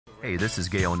Hey, this is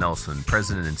Gale Nelson,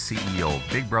 President and CEO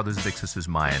of Big Brothers Big Sisters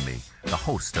Miami, the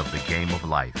host of The Game of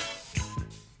Life.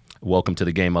 Welcome to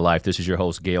The Game of Life. This is your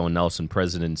host, Gale Nelson,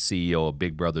 President and CEO of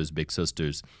Big Brothers Big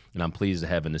Sisters. And I'm pleased to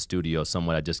have in the studio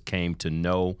someone I just came to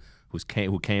know,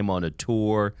 who came on a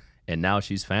tour, and now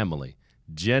she's family.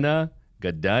 Jenna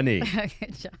Guadagni,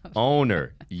 Good job.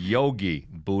 owner, Yogi,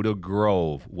 Buddha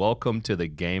Grove. Welcome to The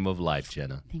Game of Life,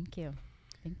 Jenna. Thank you.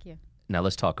 Thank you. Now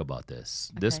let's talk about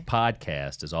this. Okay. This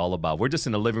podcast is all about, we're just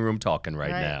in the living room talking right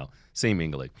now,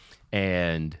 seemingly.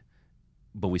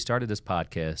 But we started this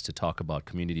podcast to talk about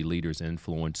community leaders,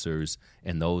 influencers,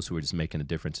 and those who are just making a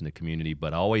difference in the community.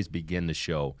 But I always begin the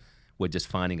show with just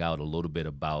finding out a little bit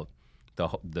about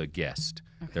the guest,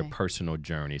 their personal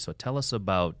journey. So tell us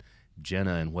about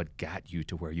Jenna and what got you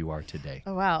to where you are today.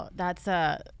 Oh, wow.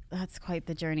 That's quite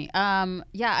the journey.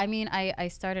 I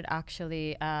started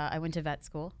actually, I went to vet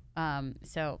school.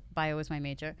 So bio was my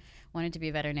major, wanted to be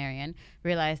a veterinarian,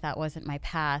 realized that wasn't my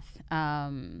path.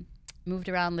 Moved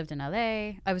around, lived in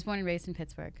LA. I was born and raised in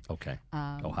Pittsburgh. Okay.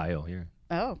 Ohio here.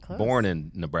 Oh, close. Born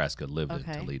in Nebraska, lived in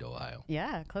Toledo, Ohio.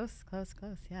 Yeah, close,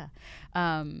 yeah.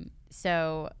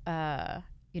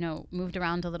 Moved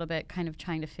around a little bit, kind of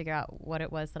trying to figure out what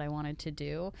it was that I wanted to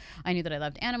do. I knew that I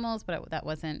loved animals, but that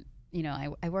wasn't,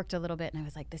 I worked a little bit and I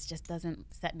was like, this just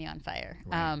doesn't set me on fire.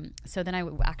 Right. So then I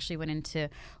actually went into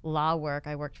law work.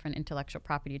 I worked for an intellectual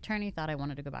property attorney, thought I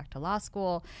wanted to go back to law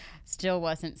school, still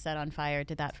wasn't set on fire,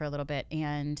 did that for a little bit.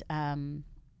 And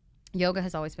yoga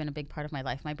has always been a big part of my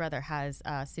life. My brother has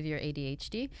severe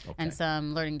ADHD and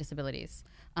some learning disabilities.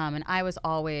 And I was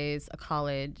always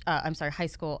college as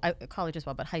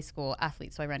well, but high school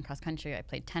athlete. So I ran cross country, I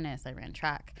played tennis, I ran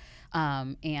track.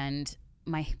 And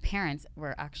my parents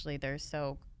were they're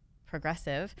so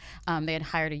progressive. They had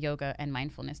hired a yoga and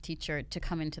mindfulness teacher to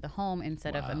come into the home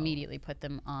instead of immediately put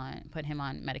him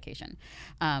on medication.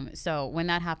 So when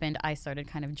that happened, I started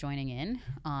kind of joining in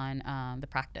on the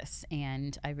practice,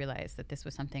 and I realized that this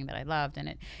was something that I loved,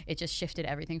 and it just shifted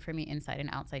everything for me inside and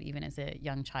outside, even as a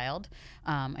young child.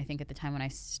 I think at the time when I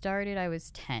started, I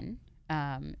was 10.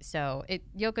 So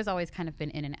yoga's always kind of been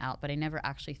in and out, but I never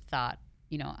actually thought,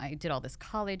 I did all this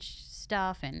college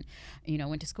stuff and,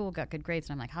 went to school, got good grades.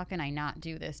 And I'm like, how can I not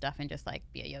do this stuff and just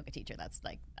be a yoga teacher?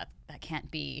 That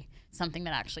can't be something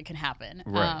that actually can happen.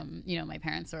 Right. My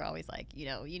parents were always like,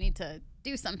 you need to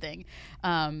do something.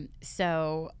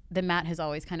 So the mat has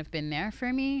always kind of been there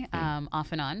for me,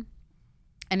 off and on.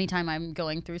 Anytime I'm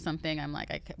going through something, I'm like,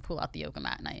 I pull out the yoga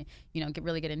mat and I,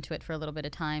 really get into it for a little bit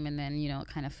of time, and then, it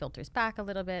kind of filters back a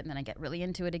little bit, and then I get really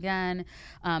into it again.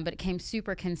 But it came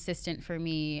super consistent for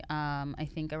me, I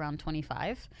think around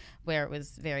 25, where it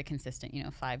was very consistent,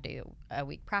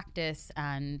 5-day-a-week practice,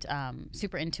 and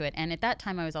super into it. And at that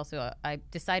time, I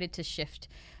decided to shift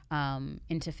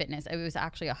into fitness. It was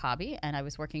actually a hobby, and I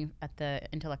was working at the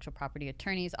intellectual property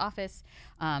attorney's office,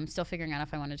 still figuring out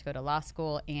if I wanted to go to law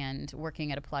school, and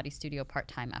working at a Pilates studio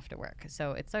part-time after work.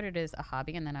 So it started as a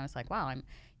hobby, and then I was like, wow,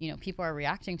 people are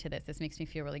reacting to this. This makes me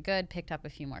feel really good. Picked up a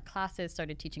few more classes,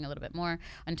 started teaching a little bit more,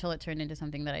 until it turned into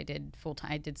something that I did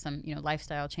full-time. I did some,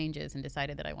 lifestyle changes and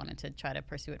decided that I wanted to try to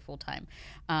pursue it full-time.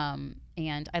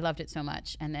 And I loved it so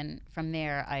much. And then from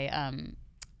there,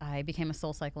 I became a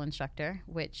SoulCycle instructor,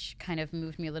 which kind of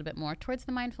moved me a little bit more towards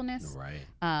the mindfulness,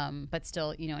 but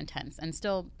still, intense, and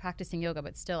still practicing yoga,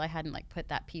 but still I hadn't put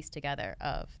that piece together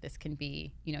of this can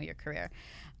be, your career.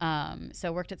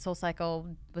 So worked at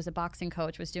SoulCycle, was a boxing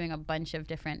coach, was doing a bunch of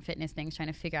different fitness things, trying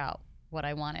to figure out what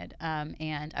I wanted.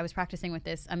 And I was practicing with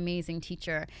this amazing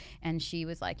teacher, and she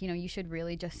was like, you should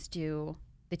really just do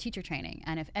the teacher training.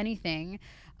 And if anything,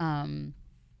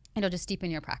 it'll just deepen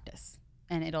your practice.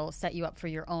 And it'll set you up for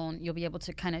your own. You'll be able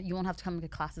to you won't have to come to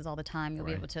classes all the time. You'll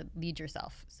be able to lead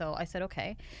yourself. So I said,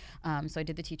 okay. So I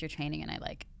did the teacher training, and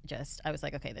I was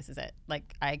like, okay, this is it.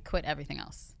 I quit everything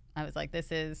else. I was like,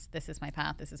 this is my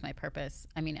path. This is my purpose.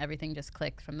 I mean, everything just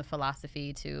clicked, from the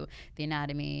philosophy to the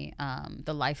anatomy,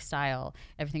 the lifestyle.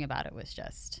 Everything about it was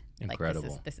just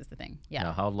incredible. This is the thing. Yeah.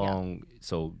 Now, how long?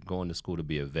 So going to school to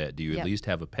be a vet, do you at least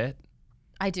have a pet?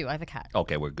 I do. I have a cat.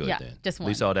 Okay, we're good then. Just one. At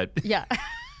least all that. Yeah.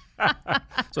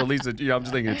 So at least, I'm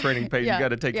just thinking, a training page, you got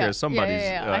to take care of somebody's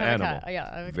animal.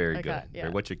 Very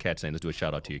good. What's your cat's name? Let's do a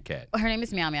shout out to your cat. Her name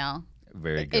is Meow Meow.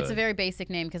 Very good. It's a very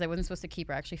basic name because I wasn't supposed to keep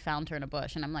her. I actually found her in a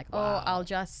bush, and I'm like, I'll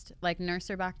just nurse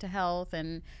her back to health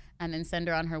and then send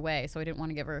her on her way. So I didn't want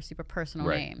to give her a super personal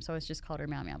name, so I just called her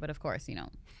Meow Meow. But of course,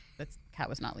 that cat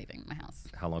was not leaving my house.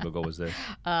 How long ago was this?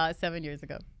 7 years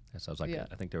ago. So I was like,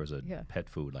 I think there was a pet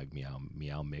food like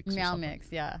Meow Mix. Meow Mix,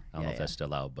 yeah. I don't know if that's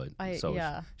still out, but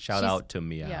shout she's, out to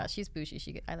Meow. Yeah, she's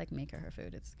bougie. I like make her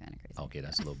food. It's kind of crazy. Okay,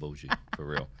 that's a little bougie for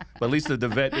real. But at least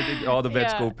all the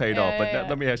vet school paid off. But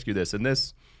let me ask you this, and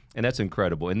that's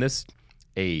incredible. In this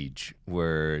age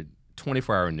where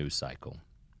 24-hour news cycle,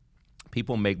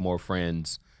 people make more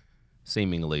friends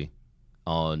seemingly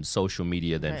on social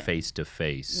media than face to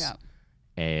face,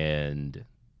 and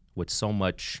with so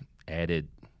much added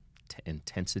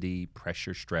intensity,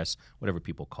 pressure, stress, whatever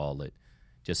people call it,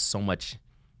 just so much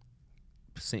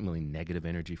seemingly negative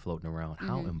energy floating around.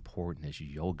 How important is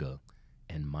yoga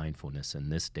and mindfulness in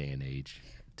this day and age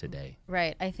today?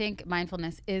 Right. I think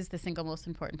mindfulness is the single most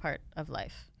important part of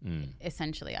life,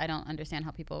 essentially. I don't understand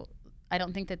how I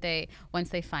don't think that once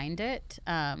they find it,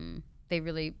 they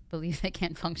really believe they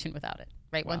can't function without it.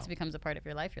 Right. Wow. Once it becomes a part of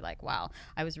your life, you're like, wow,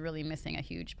 I was really missing a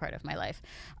huge part of my life.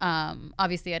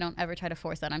 Obviously, I don't ever try to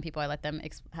force that on people. I let them,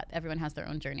 everyone has their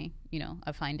own journey,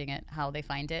 of finding it, how they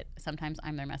find it. Sometimes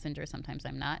I'm their messenger, sometimes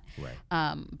I'm not.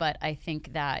 Right. But I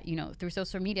think that, through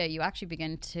social media, you actually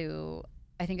begin to,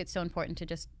 I think it's so important to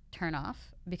just turn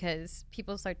off, because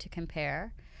people start to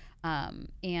compare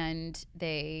and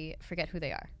they forget who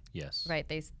they are. Yes. Right.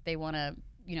 They want to,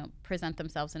 present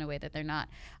themselves in a way that they're not.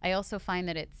 I also find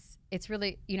that it's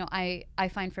really, I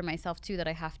find for myself too that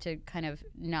I have to kind of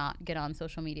not get on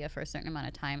social media for a certain amount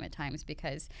of time at times,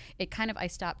 because I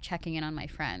stop checking in on my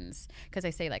friends, because I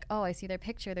say like, oh, I see their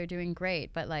picture, they're doing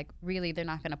great, but like really they're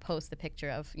not going to post the picture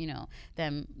of,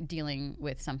 them dealing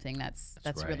with something that's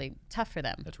right. really tough for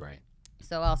them. That's right.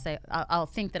 So I'll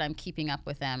think that I'm keeping up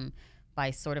with them by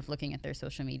sort of looking at their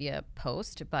social media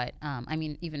post. But I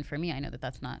mean, even for me, I know that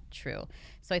that's not true.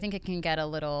 So I think it can get a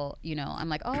little, I'm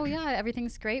like, oh yeah,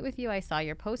 everything's great with you. I saw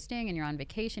you're posting and you're on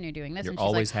vacation, you're doing this. You're and she's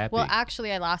always like, happy. well,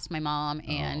 actually I lost my mom,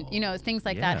 and things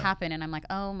like that happen. And I'm like,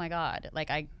 oh my God, like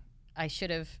I should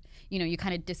have, you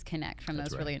kind of disconnect from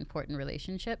those really important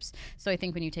relationships. So I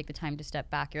think when you take the time to step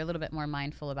back, you're a little bit more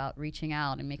mindful about reaching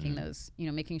out and making those,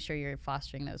 making sure you're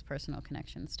fostering those personal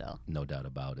connections still. No doubt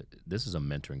about it. This is a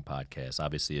mentoring podcast.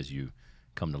 Obviously, as you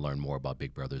come to learn more about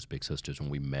Big Brothers, Big Sisters, when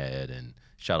we met, and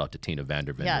shout out to Tina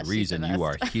Vanderven. Yeah, the reason you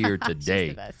are here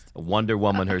today, a Wonder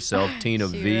Woman herself, Tina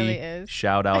she V. Really is.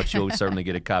 Shout out. She'll certainly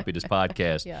get a copy of this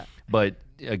podcast. Yeah. But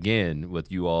again, with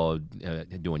you all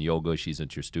doing yoga, she's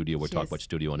at your studio. We'll talk about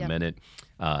studio in a minute.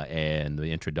 And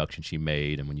the introduction she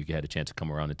made, and when you had a chance to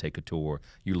come around and take a tour,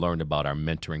 you learned about our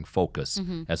mentoring focus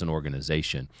as an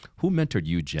organization. Who mentored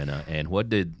you, Jenna, and what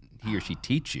did he or she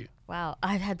teach you? Wow,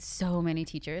 I've had so many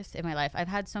teachers in my life. I've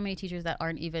had so many teachers that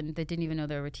didn't even know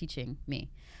they were teaching me.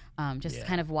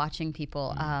 Kind of watching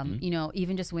people,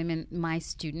 even just women, my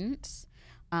students,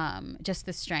 just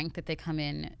the strength that they come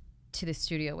in to the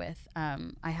studio with.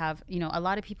 I have, a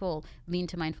lot of people lean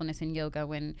to mindfulness and yoga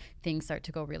when things start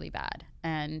to go really bad.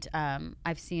 And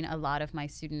I've seen a lot of my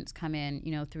students come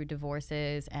in, through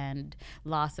divorces and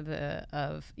loss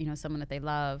of someone that they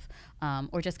love,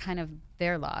 or just kind of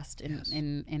they're lost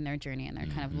in their journey, and they're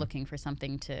kind of looking for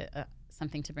something to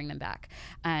bring them back.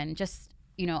 And just,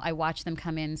 I watch them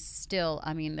come in still.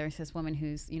 I mean, there's this woman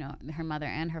who's, her mother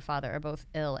and her father are both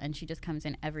ill, and she just comes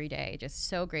in every day just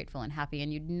so grateful and happy,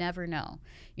 and you'd never know.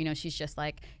 She's just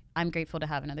like, I'm grateful to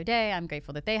have another day. I'm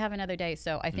grateful that they have another day.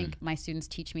 So I think my students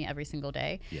teach me every single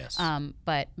day. Yes.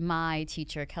 But my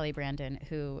teacher, Kelly Brandon,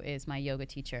 who is my yoga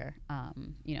teacher,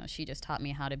 she just taught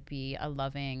me how to be a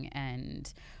loving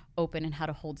and open, and how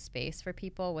to hold space for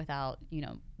people without,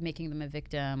 making them a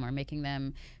victim or making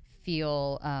them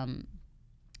feel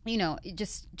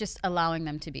just allowing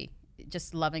them to be,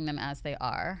 just loving them as they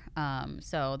are.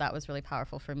 So that was really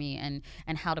powerful for me, and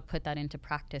how to put that into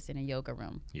practice in a yoga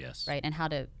room. Yes. Right. And how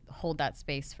to hold that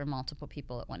space for multiple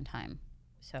people at one time.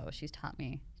 So she's taught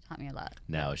me a lot.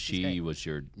 Now, she was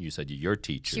you said your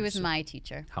teacher. She was my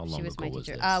teacher. How long ago was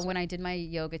this? When I did my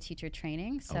yoga teacher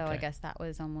training. So I guess that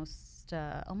was almost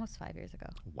 5 years ago.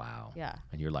 Wow. Yeah.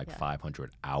 And you're like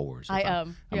 500 hours. I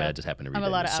mean, I just happened to read that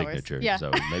in the signature. Yeah.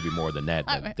 So maybe more than that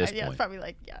at this point. Yeah, probably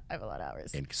I have a lot of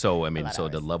hours. And so, I mean,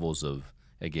 the levels of,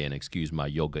 again, excuse my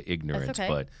yoga ignorance,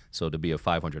 but so to be a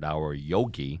 500-hour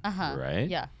yogi, right?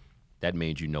 Yeah. That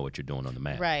means you know what you're doing on the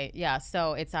mat. Right, yeah.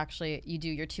 So it's actually, you do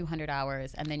your 200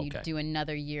 hours, and then you do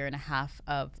another year and a half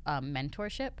of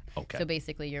mentorship. Okay. So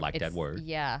basically you're... Like that word.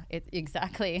 Yeah,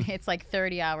 exactly. It's like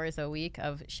 30 hours a week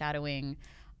of shadowing,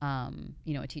 a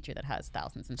teacher that has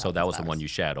thousands and thousands So that was of the one hours. you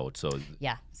shadowed. So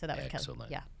yeah, so that was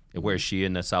excellent. Yeah. And where is she,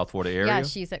 in the South Florida area? Yeah,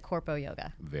 she's at Corpo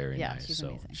Yoga. Very nice. She's so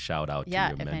amazing. Shout out to your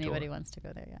mentor. Yeah, if anybody wants to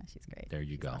go there, she's great. There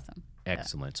you she's go. Awesome.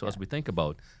 Excellent. So as we think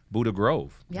about Buddha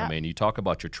Grove, I mean, you talk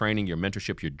about your training, your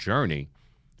mentorship, your journey.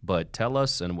 But tell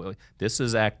us, and this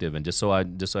is active, and just so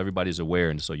everybody's aware,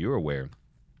 and so you're aware.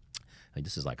 Like,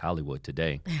 this is like Hollywood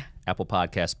today. Apple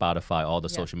Podcast, Spotify, all the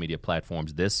social media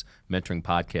platforms. This mentoring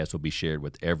podcast will be shared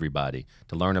with everybody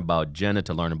to learn about Jenna,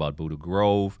 to learn about Buddha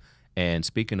Grove. And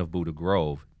speaking of Buddha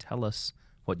Grove, tell us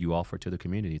what you offer to the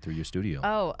community through your studio.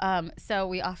 So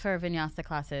we offer vinyasa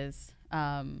classes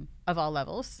of all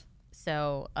levels.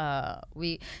 So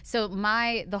the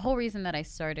whole reason that I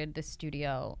started the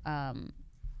studio,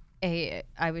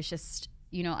 I was just,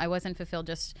 I wasn't fulfilled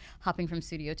just hopping from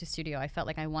studio to studio. I felt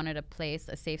like I wanted a place,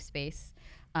 a safe space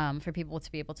for people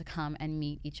to be able to come and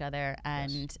meet each other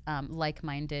and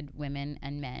like-minded women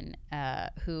and men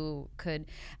who could.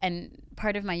 And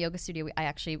part of my yoga studio,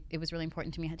 it was really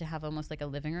important to me to have almost like a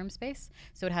living room space.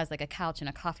 So it has like a couch and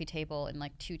a coffee table and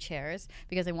like 2 chairs,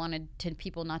 because I wanted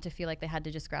people not to feel like they had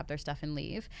to just grab their stuff and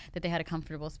leave, that they had a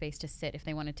comfortable space to sit if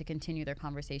they wanted to continue their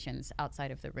conversations outside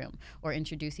of the room, or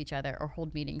introduce each other, or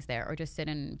hold meetings there, or just sit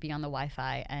and be on the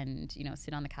Wi-Fi and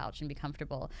sit on the couch and be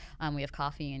comfortable. We have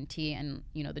coffee and tea, and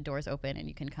the door's open, and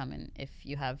you can come, and if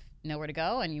you have nowhere to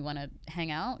go and you want to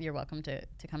hang out, you're welcome to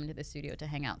come into the studio to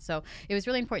hang out. So it was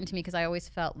really important to me, because I always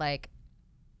felt like,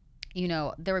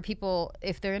 there were people,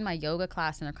 if they're in my yoga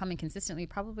class and they're coming consistently,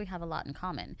 probably have a lot in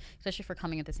common, especially for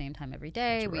coming at the same time every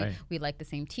day. That's right. We like the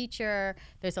same teacher.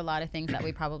 There's a lot of things that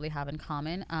we probably have in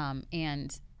common.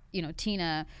 And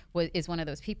Tina is one of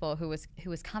those people who was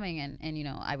coming, and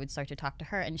I would start to talk to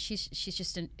her, and she's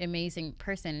just an amazing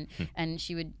person, and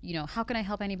she would, how can I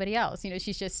help anybody else?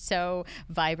 She's just so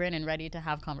vibrant and ready to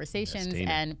have conversations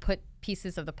and put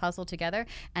pieces of the puzzle together.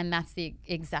 And that's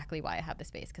exactly why I have the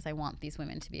space, because I want these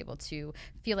women to be able to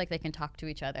feel like they can talk to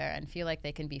each other and feel like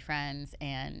they can be friends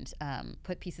and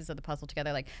put pieces of the puzzle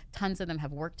together. Like, tons of them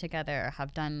have worked together,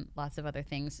 have done lots of other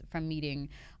things from meeting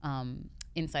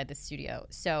inside the studio.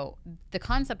 So the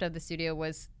concept of the studio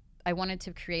was, I wanted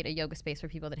to create a yoga space for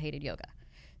people that hated yoga.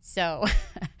 So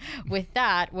with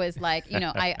that was like,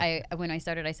 I when I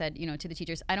started, I said, to the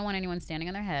teachers, I don't want anyone standing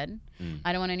on their head.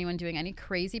 I don't want anyone doing any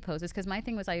crazy poses, because my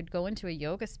thing was, I would go into a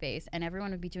yoga space and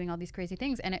everyone would be doing all these crazy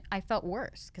things, and I felt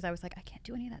worse, because I was like, I can't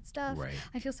do any of that stuff. Right.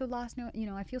 I feel so lost.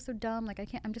 I feel so dumb. Like,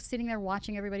 I'm just sitting there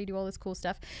watching everybody do all this cool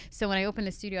stuff. So when I opened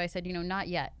the studio, I said, not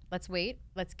yet. Let's wait.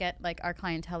 Let's get like our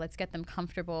clientele. Let's get them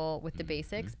comfortable with the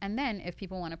basics. And then if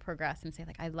people want to progress and say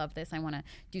like, I love this, I want to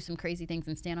do some crazy things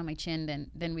and stand on my chin,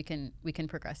 then we can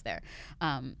progress there.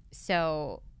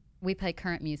 So we play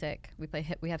current music. We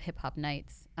have hip hop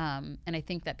nights, and I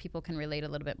think that people can relate a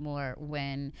little bit more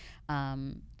when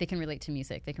they can relate to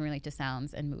music. They can relate to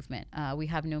sounds and movement. We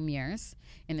have no mirrors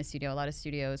in the studio. A lot of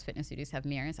fitness studios have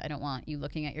mirrors. I don't want you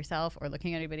looking at yourself or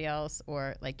looking at anybody else,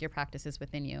 or like your practices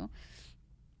within you.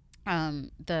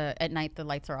 At night the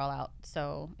lights are all out,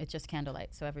 so it's just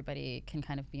candlelight, so everybody can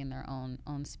kind of be in their own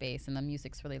space, and the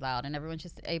music's really loud, and everyone's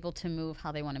just able to move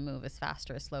how they want to move, as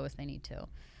fast or as slow as they need to,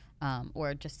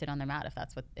 or just sit on their mat if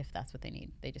that's what they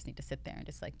need. They just need to sit there and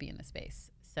just like be in the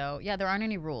space. So yeah, there aren't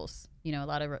any rules. A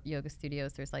lot of yoga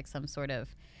studios, there's like some sort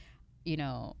of you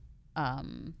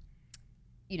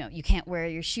can't wear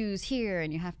your shoes here,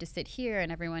 and you have to sit here,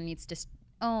 and everyone needs to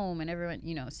and everyone,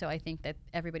 so I think that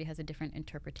everybody has a different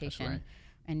interpretation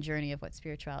and journey of what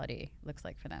spirituality looks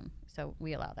like for them. So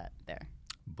we allow that there.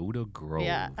 Buddha Grove.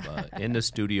 Yeah. In the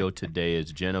studio today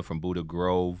is Jenna from Buddha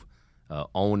Grove,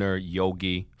 owner,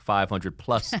 yogi, 500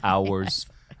 plus hours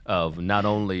of not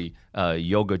only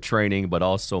yoga training, but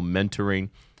also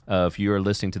mentoring. If you're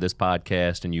listening to this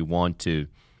podcast and you want to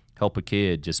help a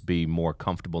kid just be more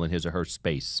comfortable in his or her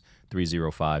space,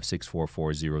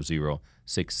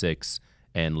 305-644-0066.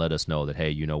 And let us know that, hey,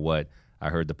 you know what? I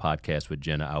heard the podcast with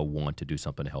Jenna. I want to do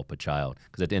something to help a child.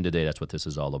 Because at the end of the day, that's what this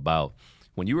is all about.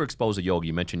 When you were exposed to yoga,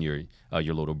 you mentioned your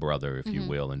little brother, if you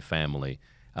will, and family.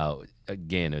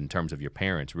 Again, in terms of your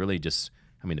parents, really just,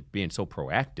 being so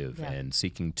proactive and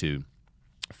seeking to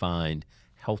find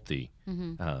healthy,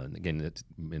 again,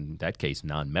 in that case,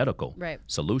 non-medical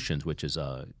solutions, which is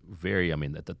very,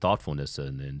 the thoughtfulness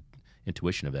and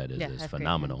intuition of that is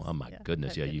phenomenal. Oh, my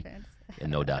goodness. And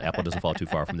no doubt. Apple doesn't fall too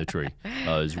far from the tree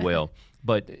as well.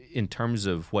 But in terms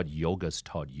of what yoga's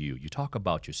taught you, you talk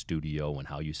about your studio and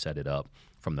how you set it up,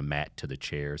 from the mat to the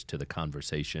chairs to the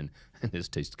conversation, and this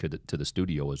takes to the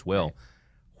studio as well. Right.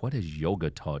 What has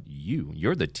yoga taught you?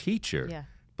 You're the teacher. Yeah.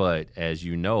 But as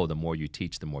you know, the more you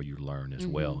teach, the more you learn as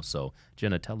well. So,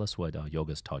 Jenna, tell us what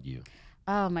yoga's taught you.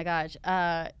 Oh, my gosh.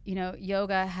 Yoga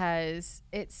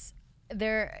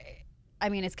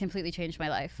it's completely changed my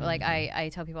life. Like I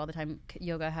tell people all the time,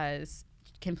 yoga has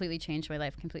completely changed my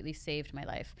life, completely saved my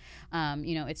life.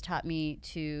 It's taught me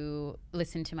to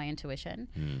listen to my intuition.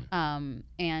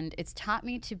 And it's taught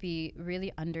me to be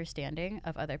really understanding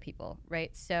of other people,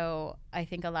 right? So I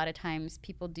think a lot of times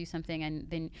people do something and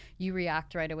then you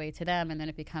react right away to them, and then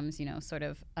it becomes, sort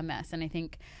of a mess. And I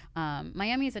think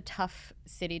Miami is a tough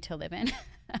city to live in.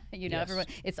 Yes. Everyone,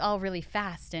 it's all really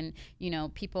fast, and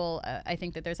people, I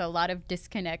think that there's a lot of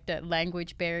disconnect,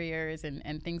 language barriers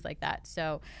and things like that.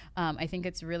 So I think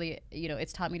it's really,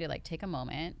 it's taught me to like take a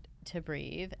moment to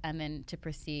breathe and then to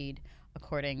proceed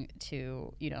according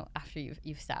to, after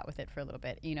you've sat with it for a little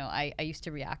bit. I used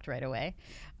to react right away.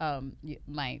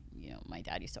 My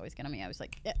dad used to always get on me. I was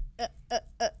like,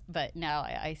 but now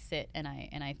I sit and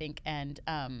I think, and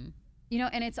and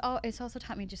it's also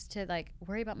taught me just to like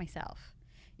worry about myself.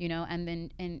 And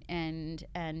then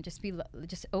and just be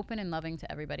just open and loving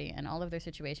to everybody and all of their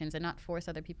situations, and not force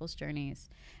other people's journeys,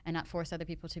 and not force other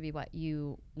people to be what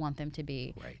you want them to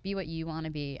be. Right. Be what you want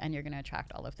to be, and you're going to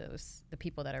attract all of the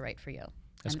people that are right for you.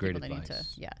 That's and great the people advice.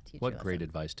 That need to, teach What you great lesson.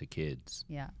 advice to kids.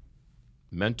 Yeah.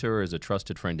 Mentor is a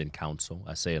trusted friend and counsel.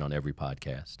 I say it on every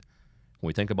podcast. When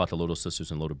we think about the little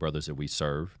sisters and little brothers that we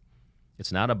serve,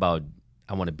 it's not about,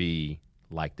 I want to be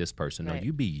like this person. No, Right.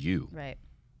 you be you. Right.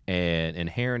 And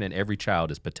inherent in every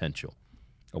child is potential,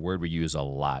 a word we use a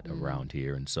lot around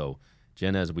here. And so,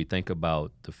 Jenna, as we think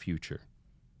about the future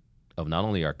of not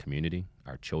only our community,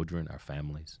 our children, our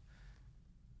families,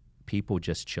 people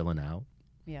just chilling out,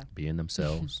 Yeah. being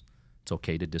themselves. It's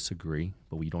okay to disagree,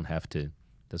 but we don't have to,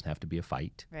 doesn't have to be a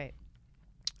fight. Right.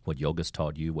 What yoga's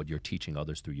taught you, what you're teaching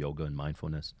others through yoga and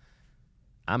mindfulness.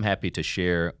 I'm happy to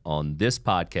share on this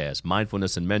podcast,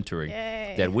 Mindfulness and Mentoring,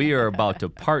 Yay. that we are about to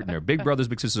partner. Big Brothers,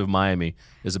 Big Sisters of Miami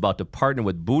is about to partner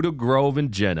with Buddha Grove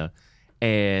and Jenna.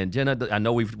 And Jenna, I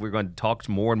know we're going to talk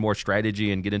more and more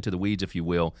strategy and get into the weeds, if you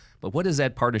will. But what does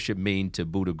that partnership mean to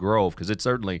Buddha Grove? Because it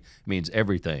certainly means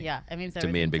everything. Yeah, it means to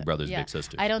everything me and Big Brothers, yeah. Big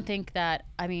Sisters. I don't think that.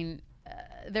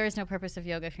 There is no purpose of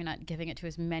yoga if you're not giving it to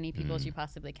as many people as you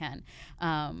possibly can.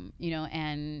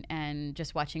 And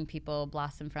just watching people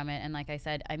blossom from it. And like I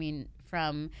said,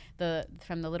 from the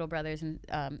little brothers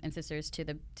and sisters to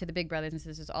the big brothers and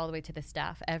sisters all the way to the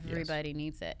staff, everybody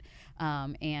needs it.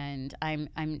 And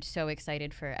I'm so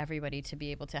excited for everybody to be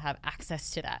able to have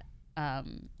access to that.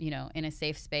 In a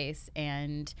safe space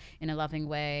and in a loving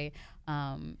way,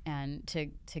 and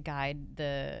to guide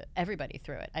everybody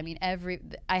through it.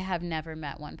 I have never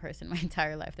met one person my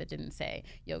entire life that didn't say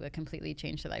yoga completely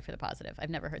changed their life for the positive. I've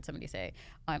never heard somebody say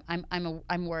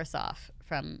I'm worse off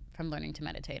from learning to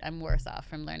meditate. I'm worse off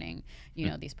from learning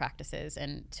these practices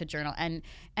and to journal. And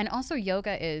also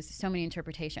yoga is so many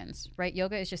interpretations, right?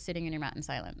 Yoga is just sitting in your mat in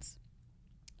silence.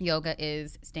 Yoga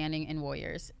is standing in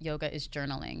warriors. Yoga is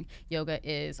journaling. Yoga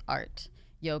is art.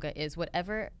 Yoga is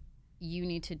whatever you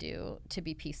need to do to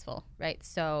be peaceful, right?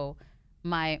 So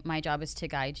my job is to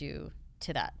guide you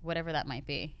to that, whatever that might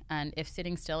be. And if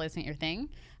sitting still isn't your thing,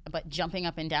 but jumping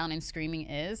up and down and screaming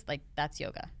is, like, that's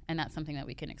yoga. And that's something that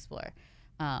we can explore.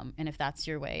 And if that's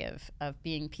your way of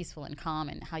being peaceful and calm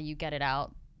and how you get it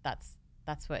out, that's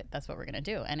what we're gonna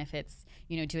do. And if it's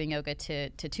doing yoga to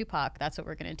Tupac, that's what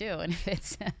we're gonna do. And if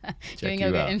it's doing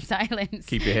yoga in silence,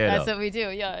 keep your head that's up. what we do.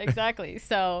 Yeah, exactly.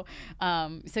 So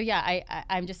yeah,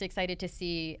 I'm just excited to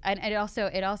see, and it also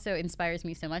inspires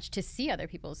me so much to see other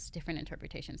people's different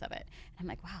interpretations of it. And I'm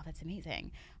like, wow, that's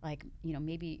amazing. Like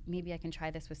maybe I can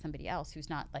try this with somebody else who's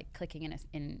not like clicking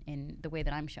in the way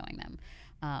that I'm showing them.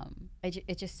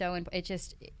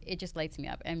 It just lights me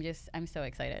up. I'm so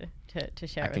excited to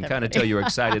share. I it can with kind of everybody. tell you're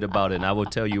excited about it, and I will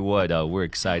tell you what, we're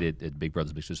excited at Big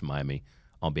Brothers Big Sisters Miami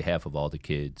on behalf of all the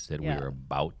kids that we are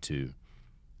about to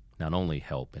not only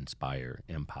help inspire,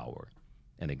 empower,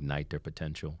 and ignite their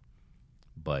potential,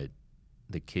 but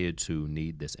the kids who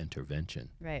need this intervention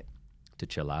Right. to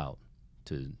chill out,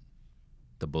 to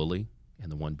the bully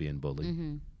and the one being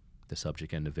bullied, the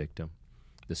subject and the victim,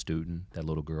 the student, that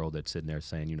little girl that's sitting there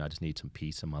saying, I just need some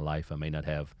peace in my life. I may not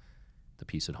have the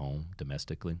peace at home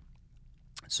domestically.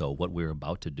 So what we're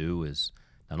about to do is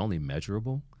not only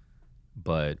measurable,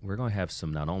 but we're going to have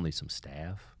not only some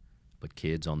staff, but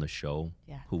kids on the show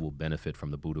who will benefit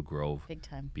from the Buddha Grove Big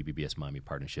time. BBBS Miami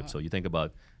partnership. So you think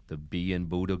about the B in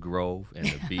Buddha Grove and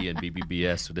the B in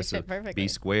BBBS. So this is B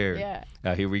squared.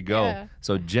 Yeah. Here we go. Yeah.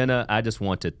 So Jenna, I just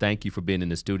want to thank you for being in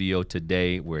the studio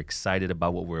today. We're excited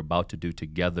about what we're about to do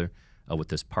together with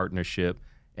this partnership.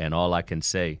 And all I can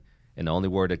say, and the only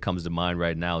word that comes to mind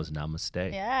right now is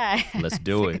namaste. Yeah. Let's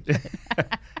do it.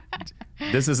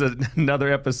 This is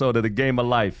another episode of The Game of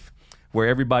Life, where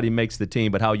everybody makes the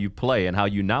team, but how you play and how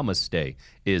you namaste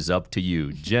is up to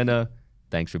you. Jenna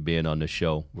Thanks for being on the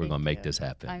show. We're going to make you. this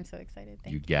happen. I'm so excited.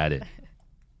 Thank You you. got it.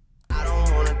 I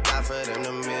don't want to die for them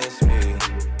to miss me.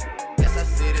 Yes, I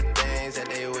see the things that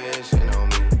they wishing on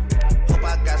me. Hope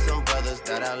I got some brothers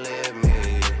that outlive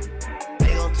me.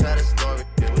 They gon' tell the story,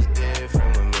 it was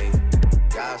different with me.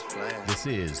 God's plan. This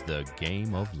is The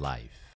Game of Life.